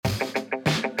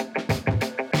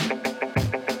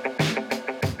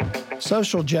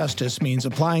Social justice means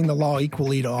applying the law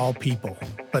equally to all people,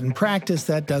 but in practice,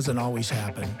 that doesn't always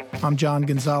happen. I'm John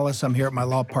Gonzalez. I'm here with my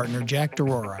law partner, Jack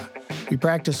DeRora. We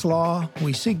practice law,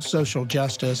 we seek social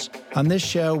justice. On this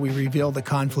show, we reveal the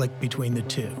conflict between the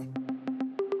two.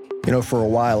 You know, for a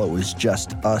while, it was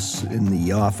just us in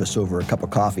the office over a cup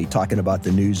of coffee talking about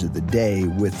the news of the day.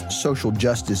 With social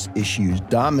justice issues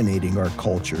dominating our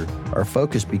culture, our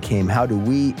focus became, how do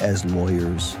we as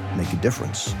lawyers make a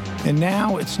difference? And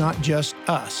now it's not just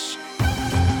us.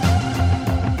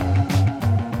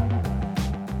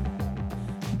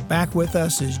 Back with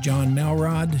us is Jon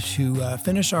Melrod to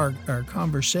finish our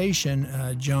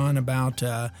conversation, John, about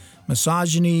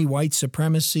misogyny, white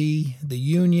supremacy, the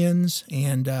unions,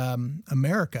 and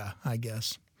America, I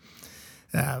guess.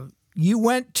 You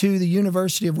went to the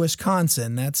University of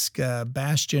Wisconsin. That's a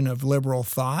bastion of liberal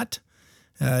thought.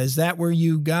 Is that where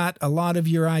you got a lot of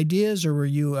your ideas, or were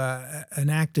you an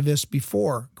activist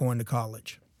before going to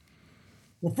college?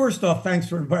 Well, first off, thanks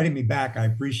for inviting me back. I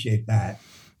appreciate that.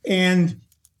 And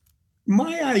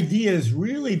my ideas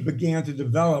really began to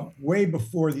develop way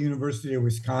before the University of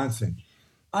Wisconsin.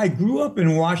 I grew up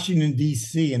in Washington,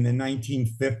 D.C. in the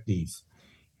 1950s.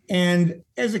 And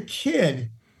as a kid,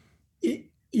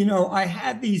 I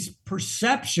had these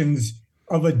perceptions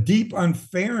of a deep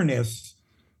unfairness.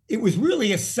 It was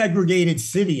really a segregated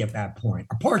city at that point,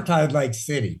 apartheid-like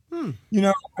city.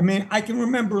 I can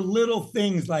remember little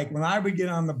things like when I would get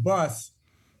on the bus,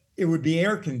 it would be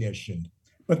air conditioned.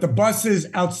 But the buses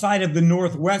outside of the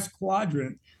Northwest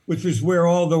Quadrant, which was where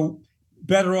all the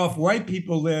better off white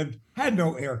people lived, had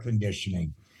no air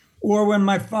conditioning. Or when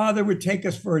my father would take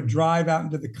us for a drive out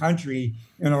into the country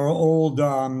in our old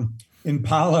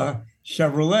Impala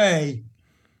Chevrolet,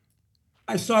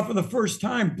 I saw for the first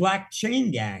time black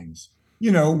chain gangs,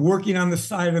 working on the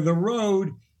side of the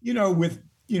road, with,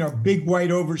 big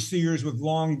white overseers with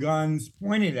long guns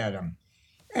pointed at them.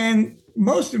 And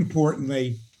most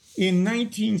importantly, in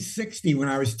 1960, when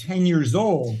I was 10 years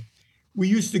old, we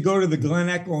used to go to the Glen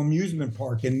Echo Amusement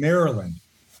Park in Maryland.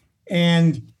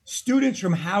 And students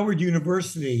from Howard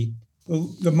University,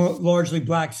 the largely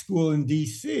black school in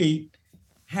DC,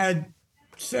 had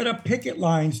set up picket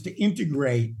lines to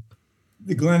integrate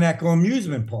the Glen Echo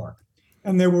Amusement Park.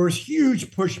 And there was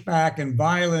huge pushback and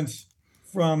violence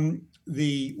from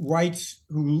the whites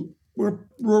who were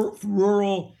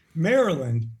rural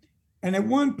Maryland. And at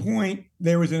one point,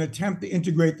 there was an attempt to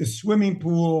integrate the swimming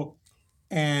pool,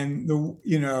 and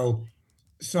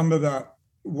some of the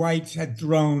whites had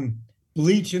thrown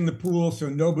bleach in the pool so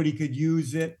nobody could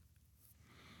use it.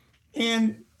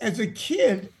 And as a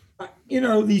kid,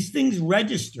 these things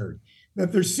registered,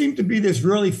 that there seemed to be this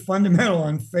really fundamental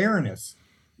unfairness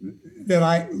that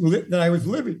I was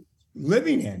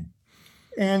living in.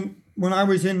 And when I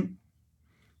was in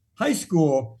high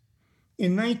school,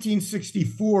 in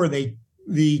 1964,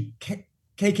 the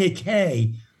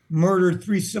KKK murdered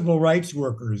 3 civil rights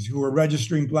workers who were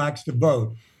registering blacks to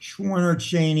vote, Schwerner,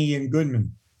 Cheney, and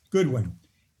Goodwin.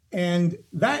 And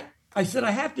that, I said,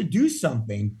 I have to do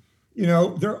something.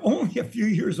 They're only a few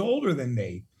years older than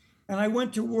me. And I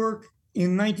went to work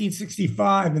in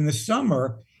 1965 in the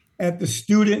summer at the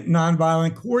Student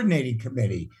Nonviolent Coordinating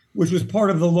Committee, which was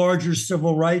part of the larger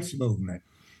civil rights movement.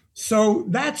 So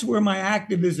that's where my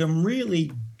activism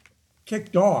really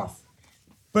kicked off.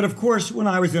 But of course, when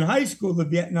I was in high school, the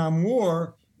Vietnam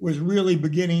War was really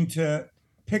beginning to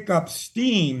pick up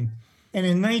steam. And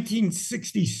in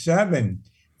 1967,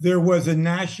 there was a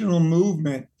national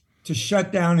movement to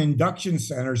shut down induction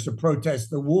centers to protest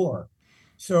the war.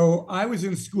 So I was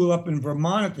in school up in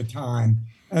Vermont at the time,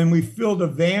 and we filled a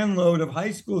van load of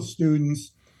high school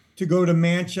students to go to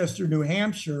Manchester, New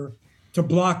Hampshire, to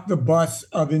block the bus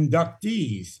of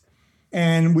inductees.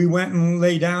 And we went and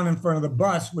lay down in front of the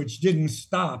bus, which didn't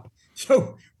stop.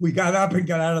 So we got up and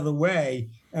got out of the way.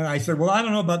 And I said, well, I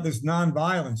don't know about this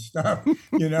nonviolent stuff.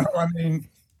 It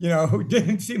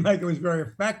didn't seem like it was very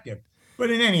effective. But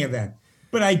in any event,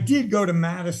 I did go to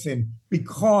Madison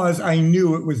because I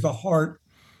knew it was the heart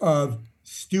of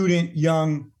student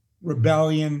young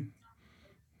rebellion.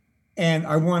 And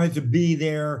I wanted to be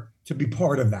there to be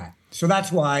part of that. So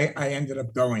that's why I ended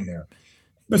up going there,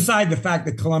 beside the fact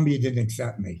that Columbia didn't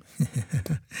accept me.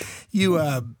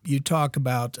 You talk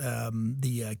about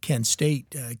the Kent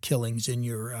State killings in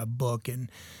your book, and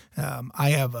I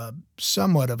have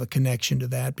somewhat of a connection to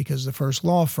that because the first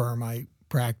law firm I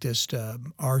practiced,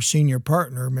 our senior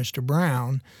partner, Mr.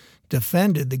 Brown,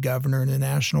 defended the governor and the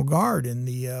National Guard in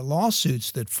the lawsuits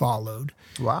that followed.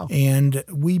 Wow. And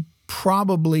we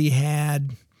probably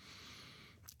had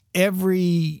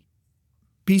every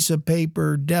piece of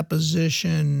paper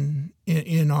deposition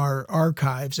in our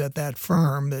archives at that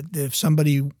firm that if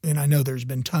somebody, and I know there's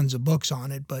been tons of books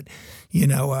on it, but,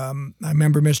 I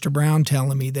remember Mr. Brown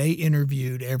telling me they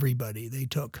interviewed everybody. They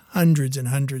took hundreds and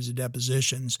hundreds of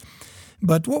depositions.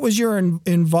 But what was your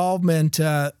involvement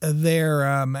there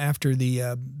after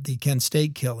the Kent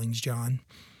State killings, John?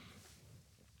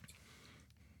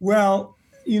 Well,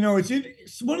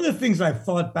 it's one of the things I've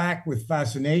thought back with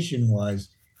fascination was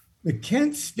the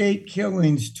Kent State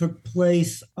killings took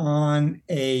place on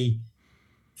a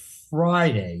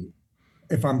Friday,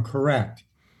 if I'm correct.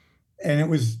 And it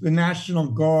was the National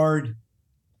Guard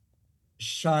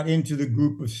shot into the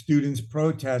group of students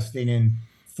protesting, and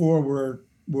four were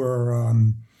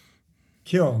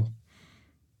killed.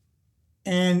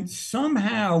 And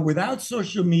somehow, without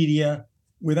social media,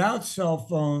 without cell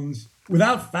phones,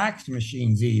 without fax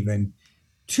machines even,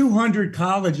 200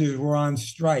 colleges were on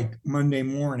strike Monday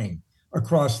morning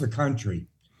across the country.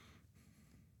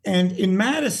 And in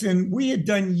Madison, we had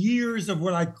done years of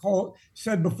what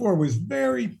said before was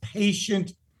very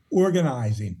patient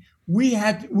organizing. We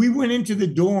went into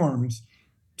the dorms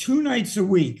 2 nights a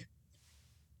week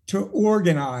to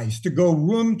organize, to go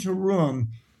room to room,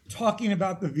 talking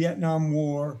about the Vietnam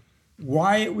War,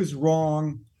 why it was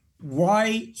wrong,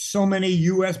 why so many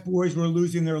U.S. boys were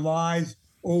losing their lives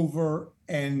over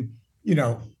an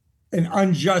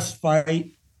unjust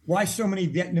fight, why so many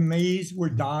Vietnamese were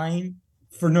dying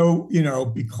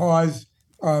because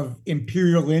of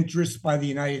imperial interests by the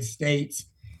United States.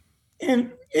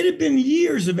 And it had been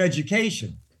years of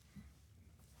education.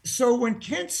 So when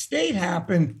Kent State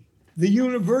happened, the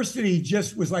university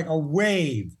just was like a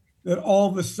wave that all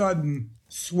of a sudden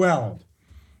swelled.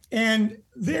 And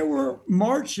there were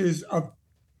marches of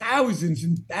thousands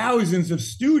and thousands of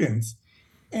students,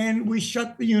 and we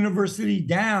shut the university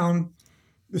down.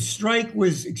 The strike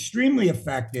was extremely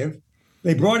effective.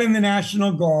 They brought in the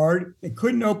National Guard. They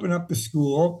couldn't open up the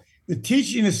school. The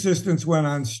teaching assistants went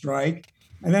on strike.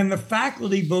 And then the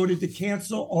faculty voted to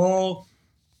cancel all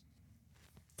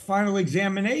final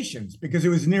examinations because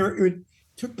it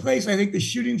took place, I think the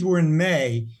shootings were in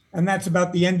May, and that's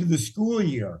about the end of the school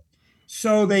year.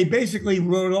 So they basically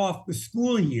wrote off the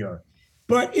school year.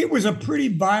 But it was a pretty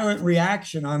violent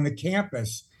reaction on the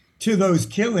campus to those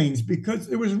killings because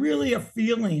there was really a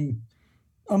feeling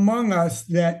among us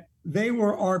that they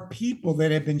were our people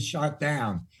that had been shot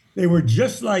down. They were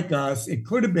just like us. It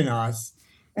could have been us.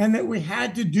 And that we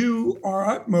had to do our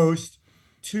utmost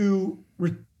to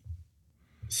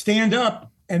stand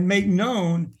up and make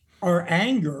known our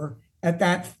anger at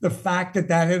the fact that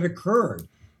had occurred.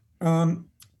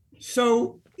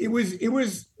 So it was,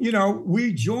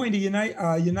 we joined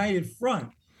a united front.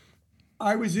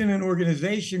 I was in an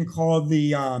organization called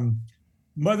the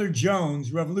Mother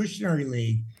Jones Revolutionary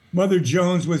League. Mother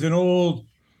Jones was an old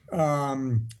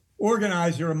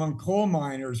organizer among coal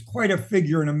miners, quite a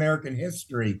figure in American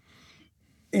history.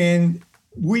 And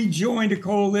we joined a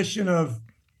coalition of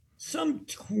some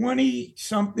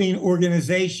 20-something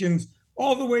organizations,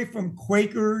 all the way from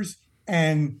Quakers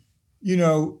and,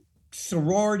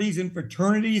 sororities and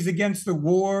fraternities against the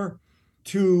war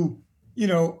to,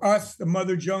 us, the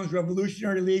Mother Jones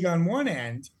Revolutionary League on one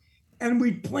end. And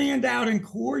we planned out and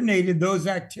coordinated those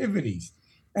activities.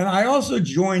 And I also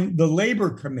joined the labor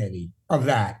committee of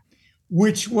that,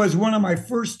 which was one of my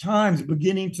first times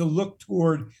beginning to look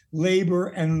toward labor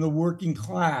and the working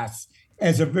class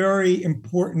as a very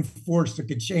important force that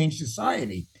could change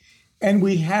society. And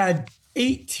we had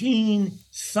 18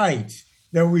 sites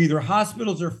that were either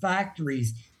hospitals or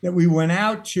factories that we went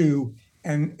out to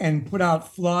and put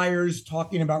out flyers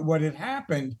talking about what had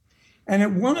happened. And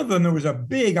at one of them, there was a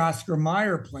big Oscar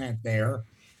Mayer plant there.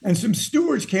 And some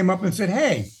stewards came up and said,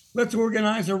 hey, let's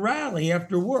organize a rally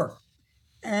after work.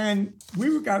 And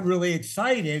we got really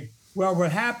excited. Well,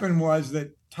 what happened was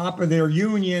that top of their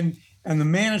union and the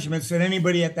management said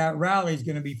anybody at that rally is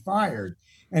going to be fired.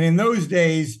 And in those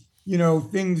days,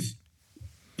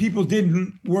 people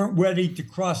weren't ready to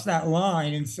cross that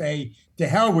line and say, to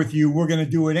hell with you, we're going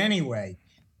to do it anyway.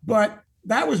 But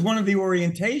that was one of the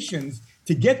orientations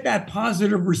to get that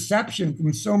positive reception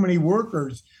from so many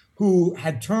workers who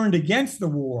had turned against the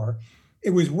war.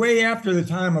 It was way after the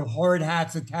time of hard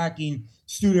hats attacking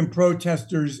student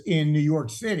protesters in New York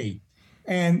City.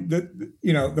 And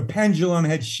the pendulum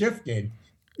had shifted,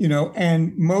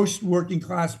 and most working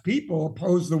class people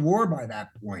opposed the war by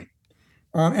that point.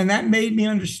 And that made me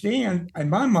understand, in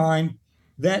my mind,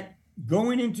 that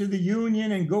going into the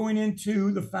union and going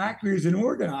into the factory as an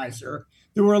organizer,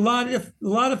 there were a lot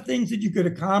of things that you could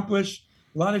accomplish,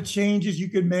 a lot of changes you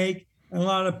could make, and a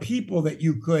lot of people that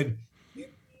you could,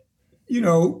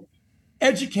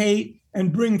 educate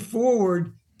and bring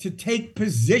forward to take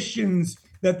positions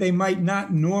that they might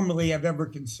not normally have ever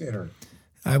considered.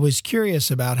 I was curious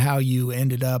about how you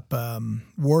ended up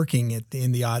working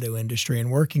in the auto industry and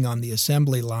working on the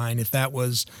assembly line, if that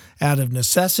was out of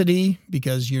necessity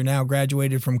because you're now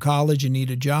graduated from college and need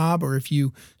a job, or if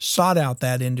you sought out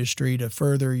that industry to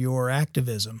further your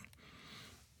activism.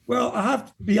 Well, I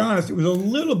have to be honest, it was a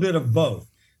little bit of both.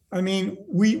 I mean,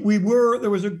 there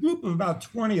was a group of about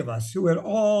 20 of us who had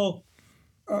all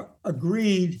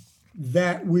agreed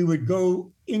that we would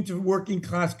go into working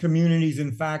class communities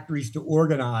and factories to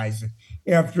organize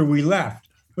after we left.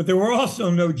 But there were also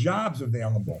no jobs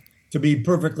available, to be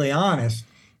perfectly honest.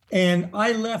 And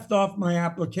I left off my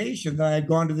application that I had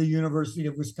gone to the University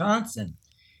of Wisconsin.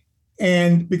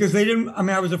 And because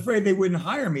I was afraid they wouldn't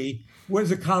hire me. What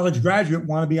does a college graduate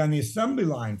want to be on the assembly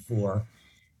line for?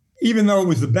 Even though it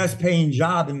was the best paying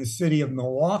job in the city of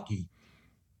Milwaukee.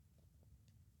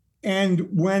 And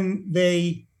when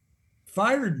they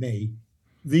fired me,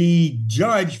 the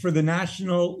judge for the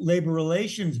National Labor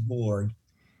Relations Board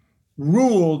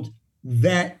ruled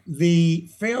that the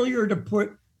failure to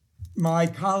put my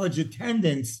college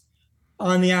attendance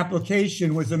on the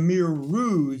application was a mere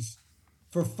ruse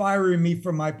for firing me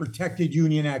from my protected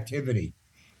union activity,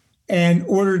 and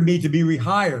ordered me to be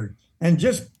rehired. And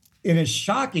it's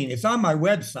on my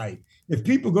website. If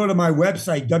people go to my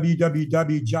website,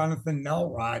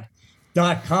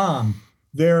 www.jonathanmelrod.com,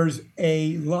 there's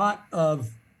a lot of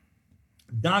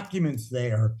documents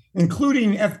there,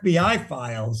 including FBI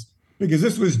files, because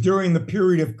this was during the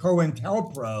period of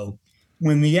COINTELPRO,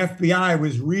 when the FBI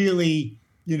was really,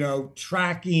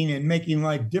 tracking and making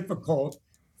life difficult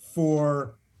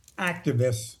for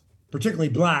activists, particularly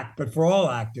Black, but for all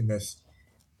activists.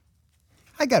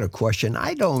 I got a question.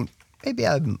 Maybe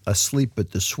I'm asleep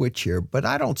at the switch here, but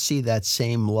I don't see that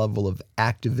same level of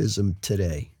activism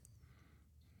today.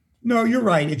 No, you're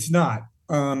right. It's not.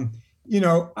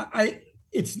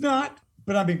 It's not,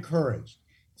 but I'm encouraged.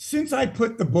 Since I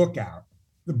put the book out,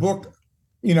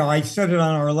 I said it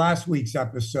on our last week's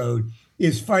episode,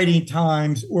 is Fighting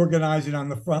Times, Organizing on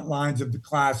the Front Lines of the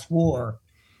Class War.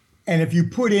 And if you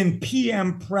put in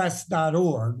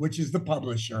pmpress.org, which is the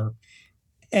publisher,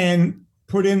 and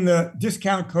put in the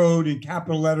discount code in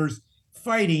capital letters,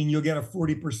 fighting, you'll get a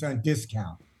 40%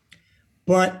 discount.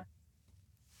 But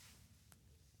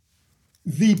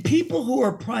the people who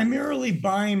are primarily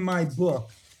buying my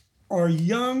book are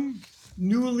young,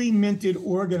 newly minted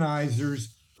organizers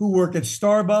who work at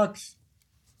Starbucks,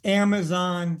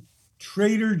 Amazon,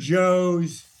 Trader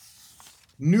Joe's,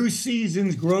 New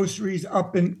Seasons Groceries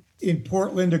up in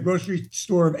Portland, a grocery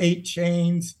store of 8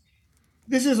 chains.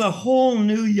 This is a whole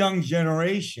new young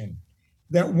generation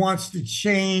that wants to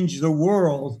change the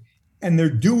world, and they're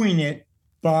doing it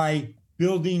by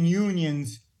building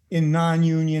unions in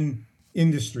non-union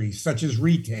industries, such as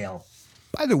retail.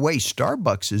 By the way,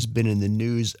 Starbucks has been in the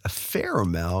news a fair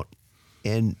amount,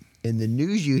 and in the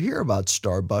news you hear about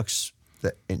Starbucks,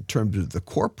 that in terms of the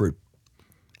corporate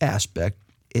aspect,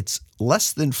 it's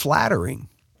less than flattering.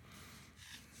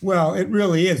 Well, it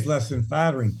really is less than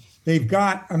flattering.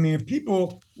 If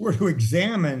people were to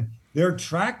examine their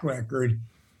track record,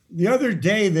 the other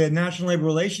day, the National Labor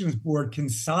Relations Board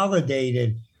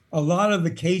consolidated a lot of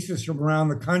the cases from around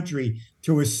the country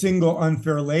to a single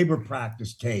unfair labor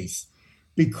practice case,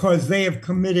 because they have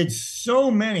committed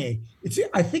so many,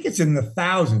 I think it's in the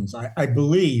thousands, I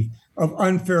believe, of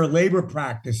unfair labor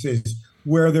practices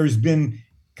where there's been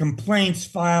complaints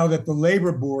filed at the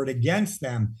labor board against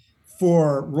them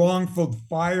for wrongful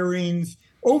firings.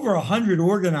 Over 100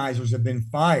 organizers have been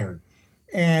fired.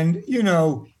 And,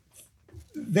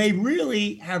 they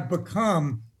really have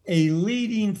become a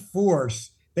leading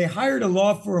force. They hired a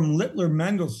law firm, Littler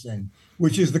Mendelson,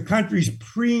 which is the country's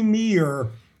premier,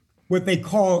 what they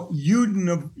call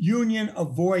union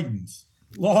avoidance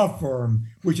law firm,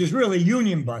 which is really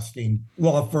union busting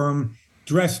law firm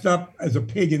dressed up as a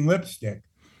pig in lipstick,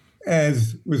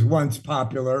 as was once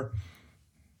popular.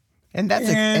 And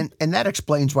that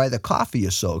explains why the coffee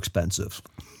is so expensive.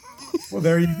 Well,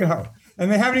 there you go. And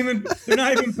they're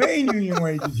not even paying union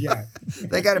wages yet.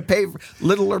 They got to pay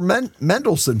Littler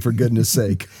Mendelson, for goodness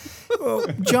sake. Well,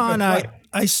 Jon,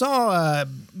 I saw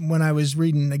when I was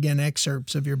reading, again,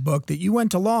 excerpts of your book that you went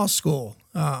to law school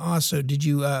also. Did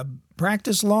you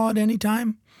practice law at any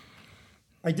time?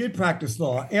 I did practice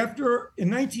law. In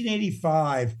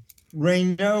 1985,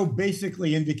 Renault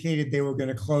basically indicated they were going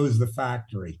to close the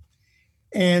factory.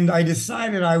 And I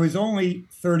decided I was only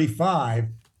 35.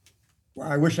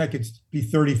 I wish I could be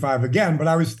 35 again, but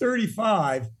I was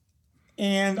 35,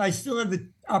 and I still had the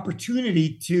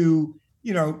opportunity to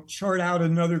chart out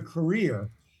another career.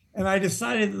 And I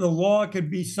decided that the law could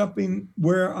be something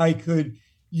where I could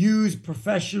use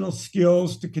professional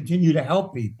skills to continue to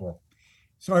help people.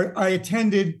 So I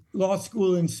attended law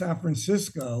school in San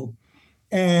Francisco,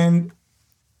 and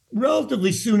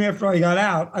relatively soon after I got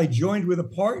out, I joined with a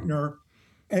partner,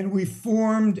 and we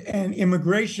formed an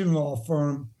immigration law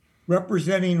firm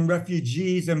representing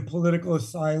refugees and political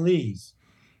asylees.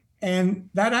 And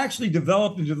that actually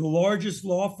developed into the largest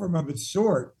law firm of its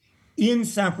sort in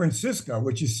San Francisco,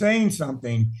 which is saying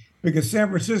something, because San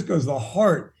Francisco is the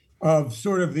heart of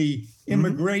sort of the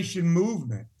immigration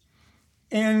movement.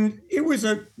 And it was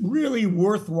a really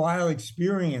worthwhile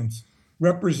experience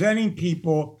representing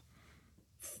people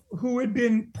who had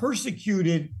been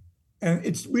persecuted.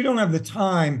 And we don't have the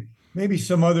time, maybe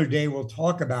some other day we'll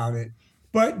talk about it,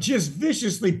 but just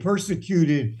viciously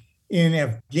persecuted in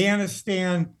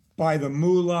Afghanistan by the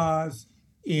mullahs,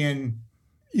 in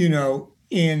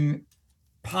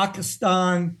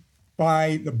Pakistan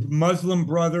by the Muslim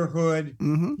Brotherhood,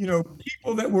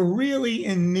 people that were really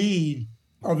in need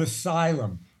of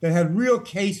asylum, that had real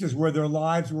cases where their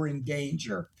lives were in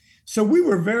danger. So we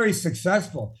were very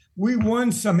successful. We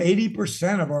won some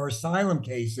 80% of our asylum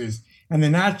cases, and the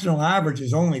national average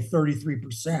is only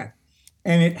 33%.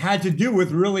 And it had to do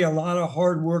with really a lot of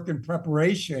hard work and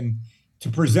preparation to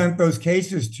present those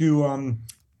cases to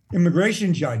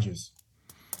immigration judges.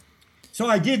 So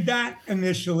I did that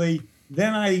initially.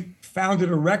 Then I founded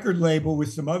a record label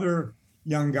with some other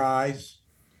young guys,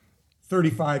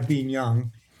 35 being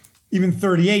young, even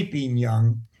 38 being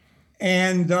young.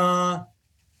 And,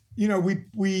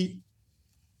 we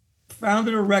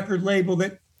founded a record label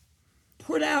that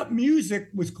put out music,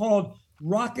 was called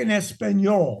Rock en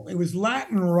Español. It was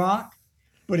Latin rock,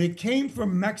 but it came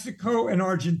from Mexico and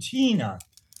Argentina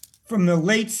from the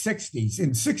late 60s.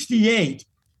 In 68,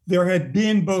 there had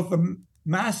been both a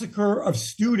massacre of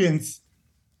students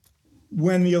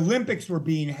when the Olympics were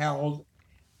being held.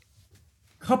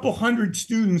 A couple hundred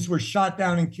students were shot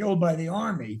down and killed by the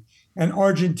army. And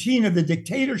Argentina, the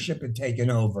dictatorship had taken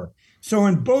over. So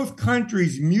in both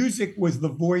countries, music was the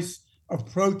voice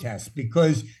of protest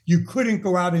because you couldn't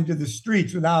go out into the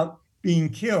streets without being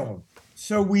killed.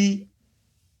 So we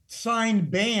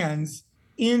signed bands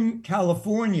in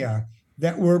California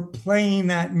that were playing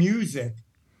that music.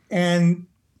 And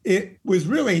it was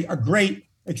really a great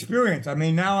experience. I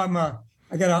mean, now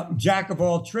I got a jack of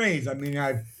all trades. I mean,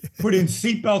 I've put in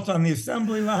seatbelts on the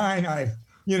assembly line. I've,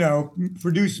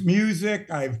 produced music.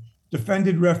 I've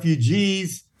defended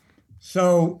refugees.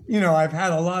 So, I've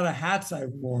had a lot of hats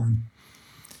I've worn.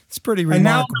 It's pretty remarkable. And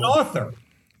now I'm an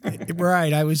author.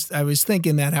 Right. I was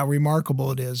thinking that how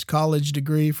remarkable it is. College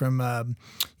degree from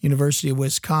University of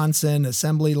Wisconsin,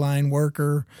 assembly line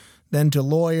worker, then to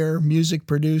lawyer, music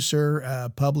producer,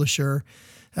 publisher.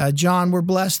 Jon, we're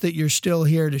blessed that you're still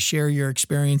here to share your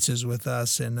experiences with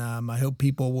us, and I hope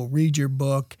people will read your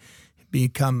book,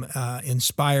 become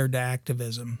inspired to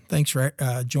activism. Thanks for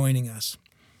joining us.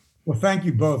 Well, thank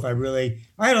you both. I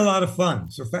had a lot of fun,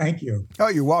 so thank you. Oh,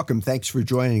 you're welcome. Thanks for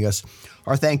joining us.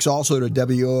 Our thanks also to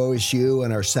WOSU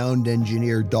and our sound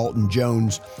engineer, Dalton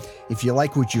Jones. If you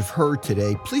like what you've heard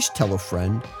today, please tell a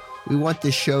friend. We want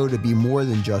this show to be more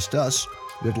than just us.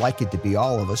 We'd like it to be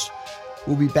all of us.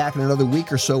 We'll be back in another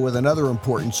week or so with another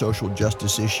important social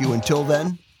justice issue. Until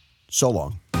then, so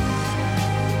long.